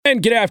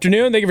And good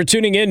afternoon. Thank you for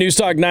tuning in. News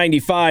Talk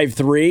 95.3,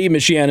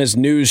 Michiana's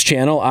news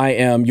channel. I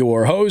am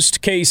your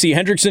host, Casey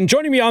Hendrickson.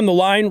 Joining me on the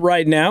line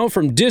right now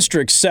from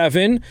District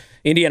 7,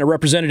 Indiana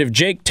Representative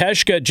Jake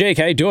Teshka. Jake,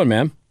 how you doing,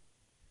 man?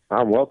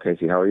 I'm well,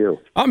 Casey. How are you?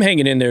 I'm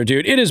hanging in there,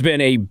 dude. It has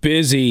been a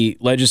busy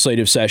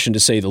legislative session, to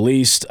say the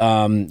least.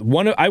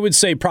 I would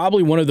say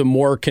probably one of the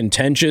more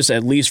contentious,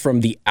 at least from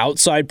the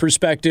outside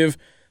perspective,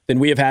 than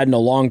we have had in a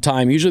long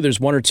time. Usually there's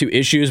one or two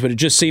issues, but it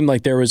just seemed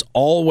like there was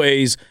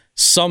always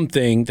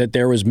something that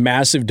there was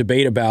massive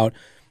debate about.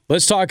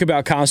 Let's talk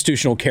about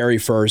constitutional carry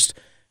first.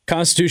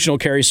 Constitutional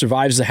carry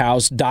survives the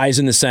House, dies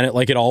in the Senate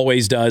like it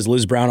always does.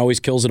 Liz Brown always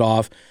kills it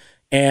off.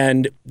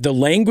 And the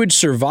language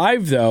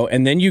survived, though,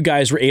 and then you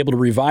guys were able to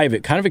revive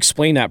it. Kind of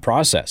explain that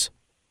process.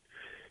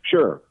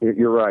 Sure.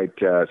 You're right.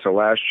 So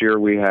last year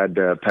we had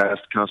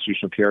passed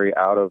constitutional carry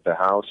out of the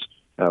House.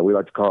 We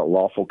like to call it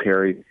lawful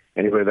carry.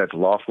 Anybody that's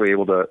lawfully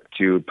able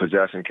to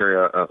possess and carry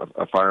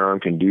a firearm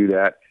can do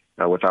that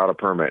without a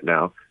permit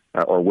now,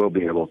 or will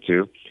be able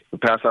to. We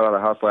passed out of the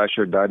House last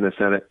year, died in the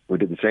Senate. We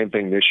did the same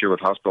thing this year with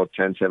House Bill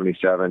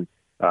 1077.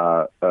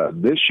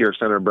 This year,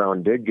 Senator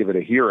Brown did give it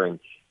a hearing.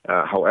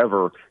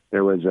 However,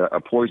 there was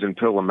a poison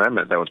pill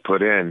amendment that was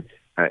put in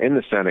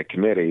the Senate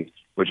committee,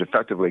 which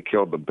effectively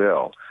killed the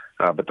bill.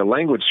 But the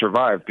language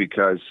survived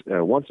because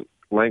once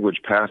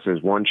language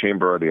passes one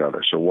chamber or the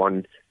other, so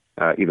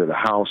either the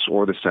House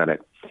or the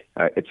Senate,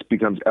 it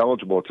becomes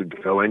eligible to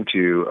go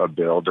into a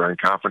bill during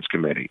conference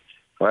committee.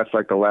 Well, that's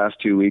like the last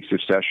 2 weeks of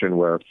session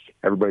where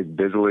everybody's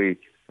busily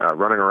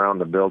running around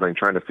the building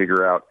trying to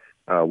figure out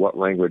what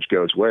language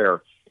goes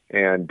where.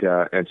 And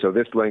so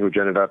this language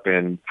ended up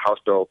in House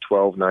Bill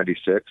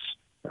 1296,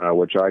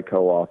 which I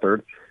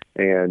co-authored,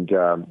 and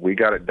we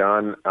got it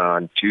done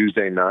on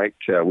Tuesday night.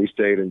 We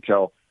stayed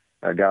until,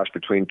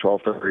 between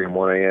 12:30 and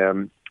 1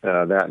 a.m.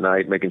 That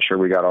night, making sure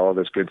we got all of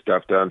this good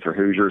stuff done for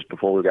Hoosiers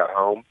before we got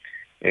home,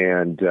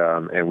 and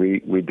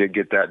we did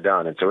get that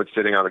done. And so it's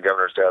sitting on the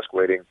governor's desk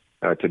waiting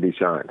to be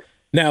signed.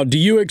 Now, do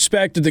you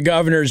expect that the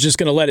governor is just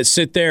going to let it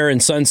sit there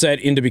and sunset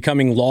into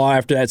becoming law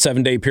after that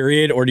 7-day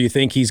period, or do you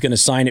think he's going to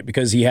sign it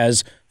because he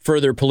has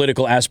further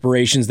political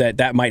aspirations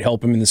that might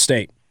help him in the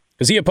state?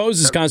 Because he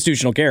opposes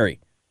constitutional carry.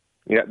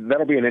 Yeah,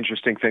 that'll be an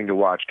interesting thing to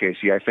watch,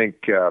 Casey. I think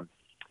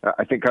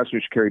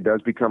constitutional carry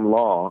does become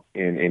law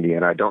in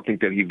Indiana. I don't think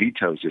that he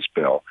vetoes this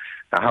bill.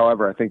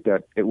 However, I think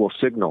that it will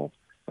signal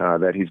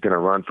that he's going to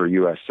run for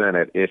U.S.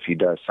 Senate if he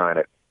does sign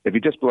it. If he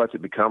just lets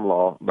it become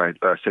law by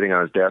sitting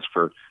on his desk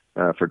for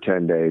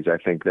 10 days, I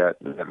think that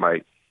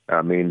might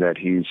mean that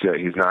he's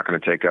not going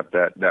to take up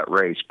that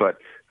race. But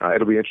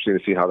it'll be interesting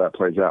to see how that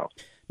plays out.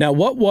 Now,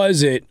 what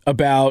was it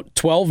about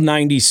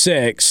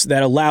 1296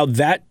 that allowed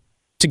that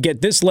to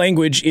get this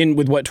language in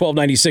with what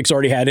 1296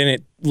 already had in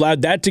it,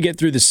 allowed that to get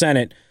through the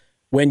Senate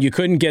when you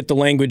couldn't get the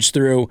language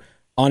through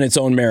on its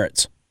own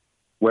merits?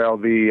 Well,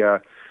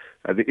 the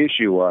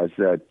issue was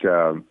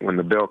that when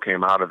the bill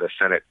came out of the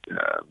Senate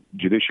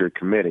Judiciary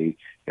Committee,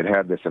 it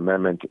had this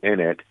amendment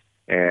in it,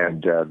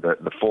 and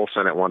the full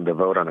Senate wanted to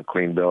vote on a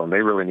clean bill, and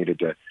they really needed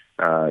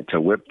to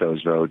whip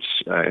those votes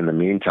in the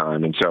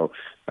meantime. And so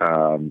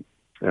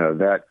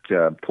that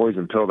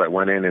poison pill that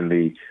went in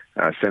the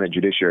Senate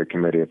Judiciary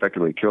Committee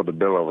effectively killed the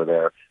bill over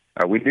there.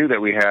 We knew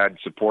that we had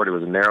support. It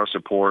was a narrow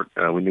support.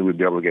 We knew we'd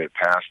be able to get it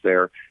passed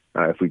there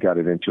if we got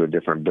it into a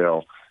different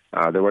bill.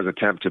 There was an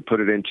attempt to put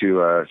it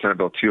into Senate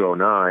Bill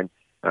 209,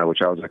 which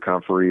I was a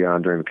conferee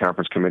on during the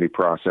conference committee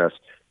process.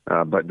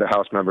 But the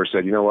House members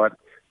said, you know what?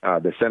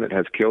 The Senate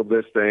has killed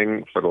this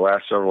thing for the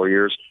last several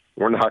years.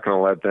 We're not going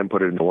to let them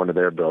put it into one of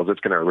their bills. It's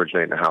going to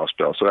originate in a House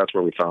bill. So that's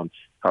where we found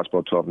House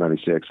Bill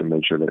 1296 and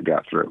made sure that it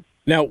got through.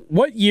 Now,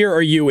 what year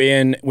are you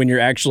in when you're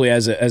actually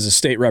as a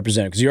state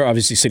representative? Because you're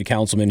obviously city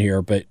councilman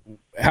here, but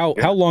how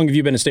long have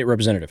you been a state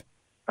representative?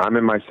 I'm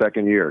in my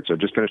second year, so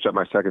just finished up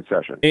my second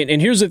session.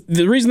 And here's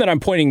the reason that I'm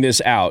pointing this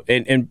out.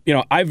 And you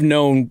know, I've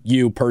known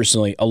you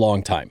personally a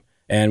long time,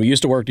 and we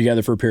used to work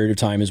together for a period of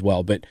time as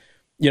well. But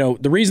you know,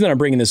 the reason that I'm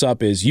bringing this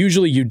up is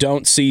usually you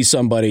don't see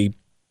somebody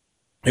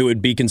who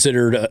would be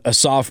considered a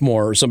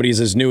sophomore or somebody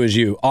who's as new as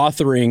you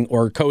authoring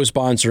or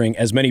co-sponsoring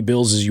as many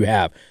bills as you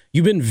have.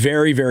 You've been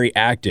very, very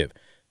active.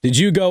 Did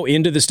you go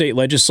into the state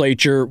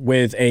legislature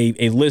with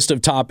a list of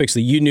topics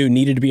that you knew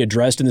needed to be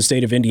addressed in the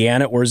state of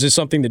Indiana, or is this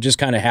something that just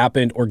kind of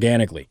happened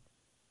organically?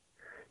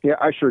 Yeah,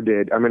 I sure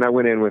did. I mean, I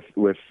went in with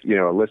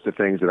a list of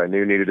things that I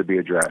knew needed to be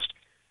addressed.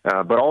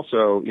 But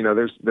also,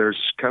 there's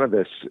kind of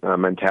this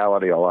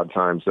mentality a lot of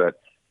times that,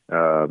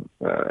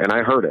 and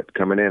I heard it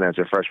coming in as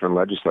a freshman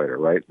legislator,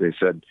 right? They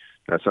said,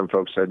 some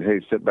folks said,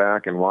 hey, sit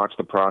back and watch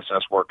the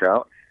process work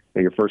out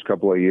in your first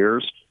couple of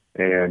years.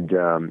 And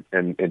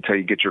until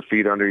you get your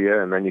feet under you,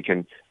 and then you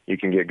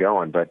can get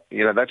going. But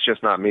that's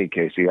just not me,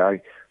 Casey.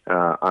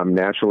 I'm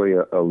naturally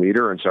a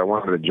leader, and so I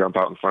wanted to jump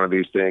out in front of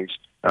these things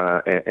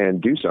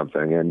and do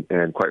something.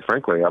 And quite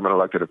frankly, I'm an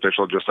elected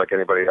official just like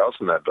anybody else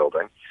in that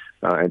building,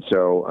 and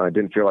so I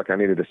didn't feel like I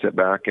needed to sit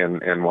back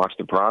and watch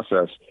the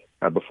process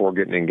before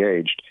getting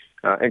engaged.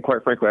 And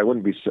quite frankly, I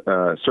wouldn't be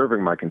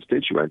serving my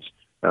constituents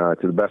to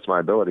the best of my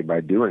ability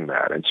by doing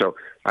that. And so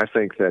I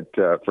think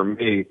that for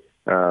me,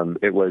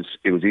 it was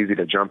easy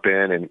to jump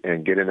in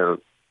and get into a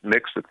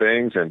mix of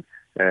things. And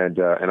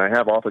I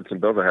have authored some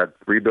bills. I had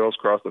 3 bills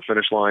cross the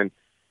finish line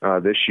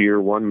this year.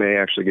 One may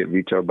actually get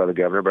vetoed by the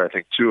governor, but I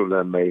think 2 of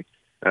them may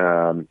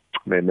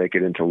make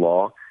it into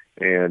law.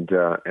 And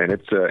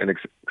it's an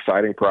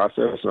exciting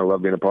process, and I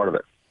love being a part of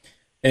it.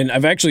 And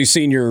I've actually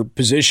seen your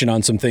position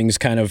on some things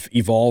kind of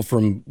evolve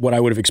from what I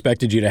would have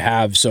expected you to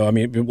have. So, I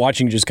mean,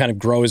 watching you just kind of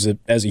grow as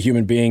a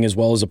human being as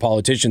well as a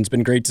politician, it's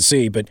been great to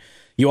see. But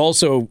you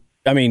also,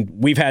 I mean,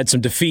 we've had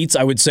some defeats,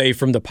 I would say,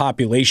 from the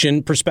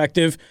population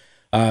perspective,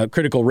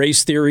 critical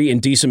race theory,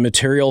 indecent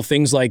material,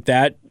 things like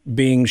that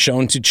being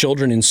shown to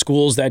children in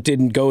schools. That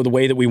didn't go the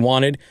way that we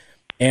wanted.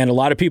 And a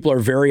lot of people are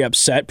very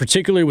upset,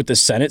 particularly with the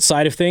Senate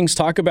side of things.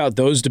 Talk about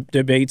those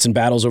debates and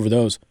battles over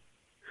those.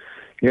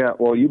 Yeah,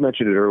 well, you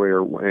mentioned it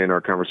earlier in our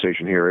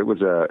conversation here. It was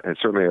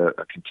certainly a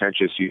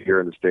contentious year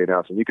in the State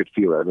House, and you could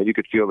feel it. I mean, you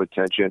could feel the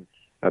tension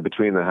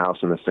between the House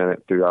and the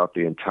Senate throughout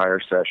the entire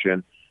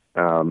session.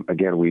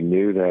 Again, we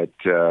knew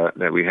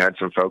that we had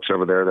some folks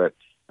over there that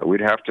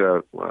we'd have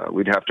to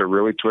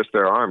really twist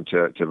their arm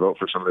to vote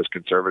for some of this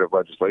conservative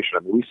legislation. I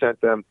mean, we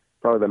sent them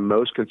probably the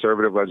most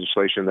conservative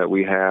legislation that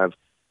we have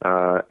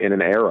in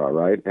an era,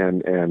 right?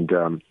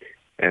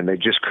 And they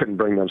just couldn't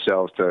bring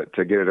themselves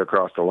to get it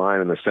across the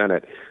line in the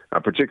Senate,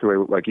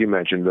 particularly like you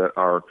mentioned, that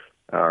our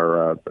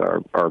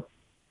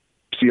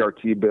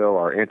CRT bill,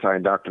 our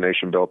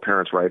anti-indoctrination bill,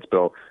 parents' rights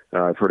bill.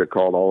 I've heard it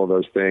called all of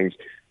those things.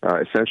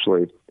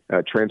 Essentially,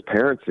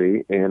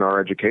 transparency in our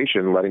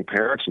education, letting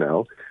parents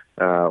know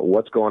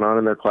what's going on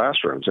in their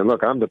classrooms. And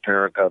look, I'm the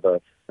parent of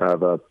a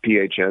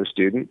PHN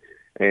student,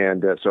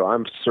 and so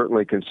I'm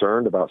certainly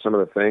concerned about some of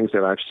the things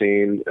that I've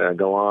seen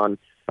go on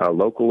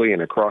locally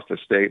and across the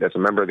state. As a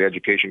member of the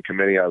Education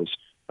Committee, I was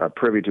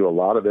privy to a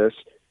lot of this.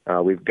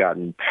 We've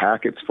gotten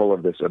packets full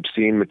of this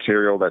obscene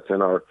material that's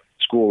in our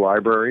school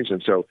libraries.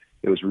 And so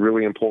it was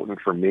really important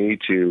for me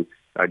to,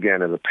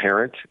 again, as a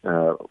parent,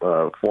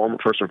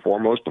 first and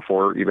foremost,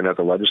 before even as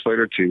a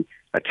legislator, to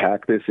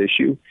attack this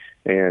issue.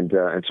 And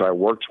so I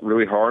worked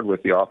really hard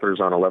with the authors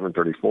on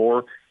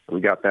 1134. We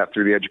got that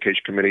through the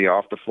Education Committee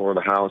off the floor of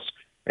the House.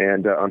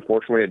 And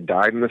unfortunately, it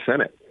died in the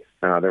Senate.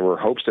 There were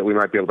hopes that we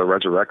might be able to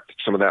resurrect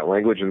some of that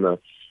language in the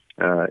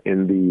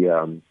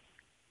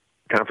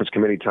conference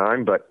committee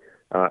time, but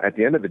at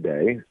the end of the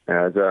day,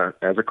 as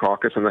a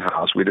caucus in the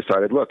House, we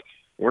decided, look,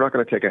 we're not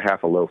going to take a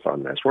half a loaf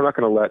on this. We're not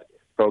going to let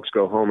folks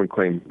go home and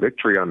claim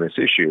victory on this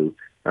issue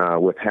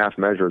with half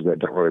measures that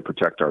don't really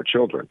protect our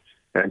children.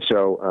 And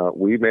so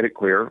we made it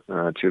clear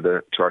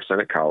to our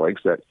Senate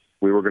colleagues that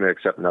we were going to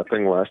accept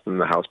nothing less than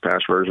the House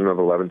passed version of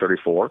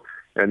 1134.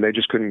 And they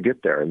just couldn't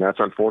get there. And that's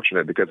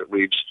unfortunate because it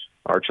leaves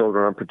our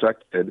children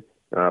unprotected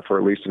for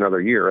at least another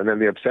year. And then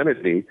the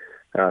obscenity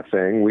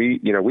thing, we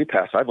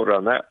passed. I voted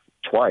on that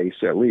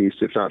twice at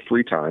least, if not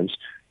 3 times,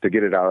 to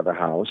get it out of the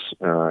House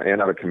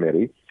and out of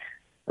committee.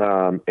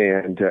 And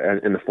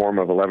in the form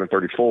of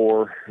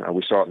 1134,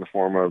 we saw it in the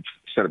form of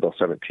Senate Bill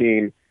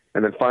 17,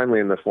 and then finally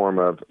in the form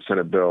of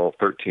Senate Bill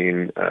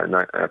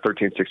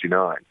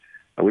 1369.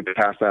 We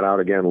passed that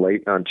out again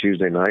late on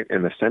Tuesday night,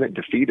 and the Senate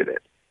defeated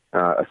it.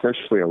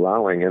 Essentially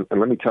allowing, and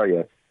let me tell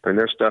you, and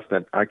there's stuff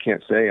that I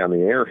can't say on the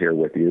air here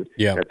with you.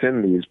 Yeah. That's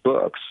in these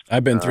books.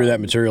 I've been through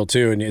that material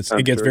too, and it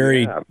gets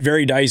very,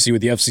 very dicey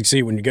with the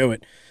FCC when you go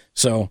it.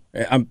 So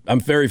I'm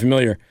very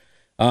familiar.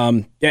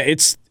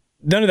 It's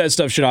none of that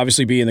stuff should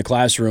obviously be in the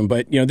classroom,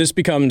 but this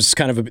becomes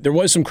kind of there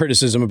was some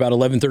criticism about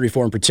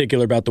 1134 in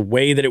particular about the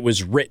way that it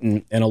was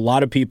written, and a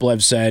lot of people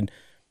have said,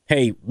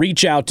 hey,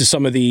 reach out to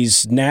some of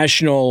these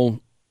national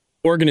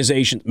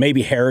organizations,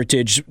 maybe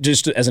Heritage,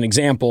 just as an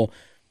example,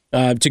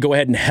 to go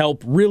ahead and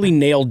help really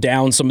nail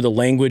down some of the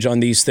language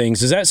on these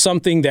things. Is that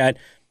something that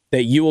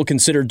you will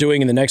consider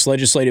doing in the next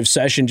legislative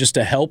session just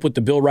to help with the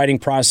bill writing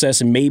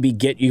process and maybe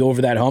get you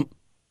over that hump?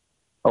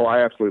 Oh,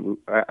 I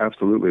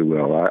absolutely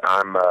will.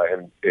 I'm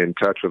in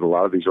touch with a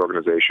lot of these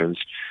organizations,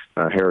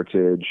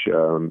 Heritage,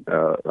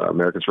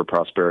 Americans for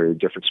Prosperity,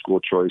 different school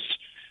choice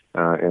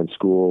and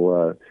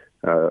school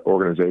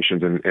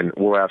organizations, and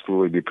we'll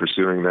absolutely be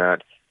pursuing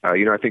that. I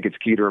think it's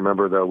key to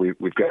remember, though,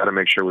 we've got to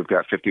make sure we've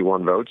got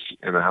 51 votes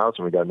in the House,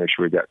 and we've got to make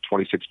sure we've got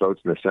 26 votes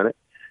in the Senate.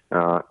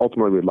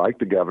 Ultimately, we'd like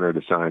the governor to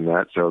sign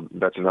that, so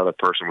that's another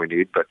person we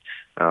need. But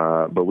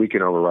we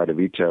can override a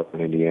veto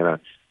in Indiana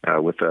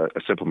with a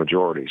simple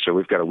majority. So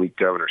we've got a weak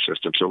governor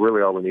system. So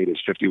really, all we need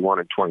is 51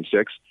 and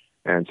 26,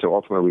 and so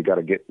ultimately we've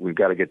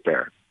got to get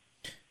there.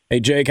 Hey,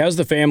 Jake, how's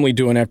the family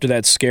doing after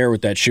that scare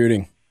with that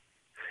shooting?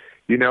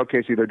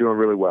 Casey, they're doing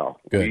really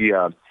well. Good.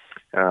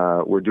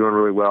 We're doing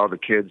really well. The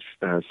kids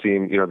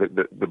seem,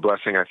 the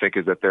blessing, I think,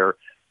 is that they're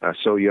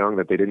so young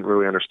that they didn't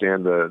really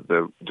understand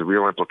the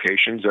real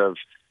implications of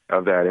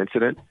that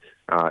incident.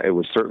 It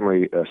was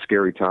certainly a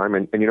scary time.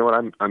 And you know what?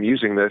 I'm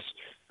using this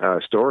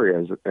story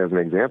as an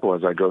example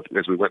as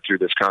we went through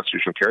this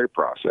constitutional carry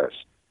process.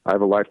 I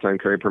have a lifetime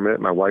carry permit.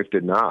 My wife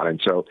did not.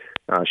 And so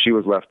she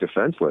was left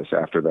defenseless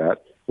after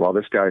that while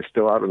this guy is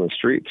still out on the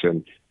streets.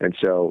 And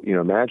so,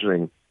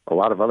 imagining a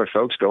lot of other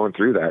folks going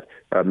through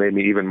that made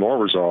me even more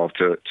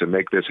resolved to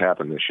make this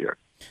happen this year.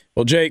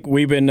 Well, Jake,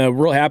 we've been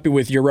real happy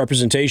with your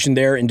representation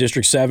there in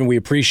District 7. We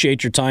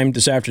appreciate your time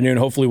this afternoon.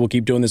 Hopefully we'll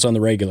keep doing this on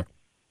the regular.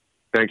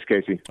 Thanks,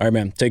 Casey. All right,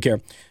 man. Take care.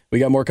 We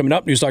got more coming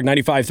up. News Talk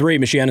 95.3,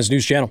 Michiana's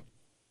News Channel.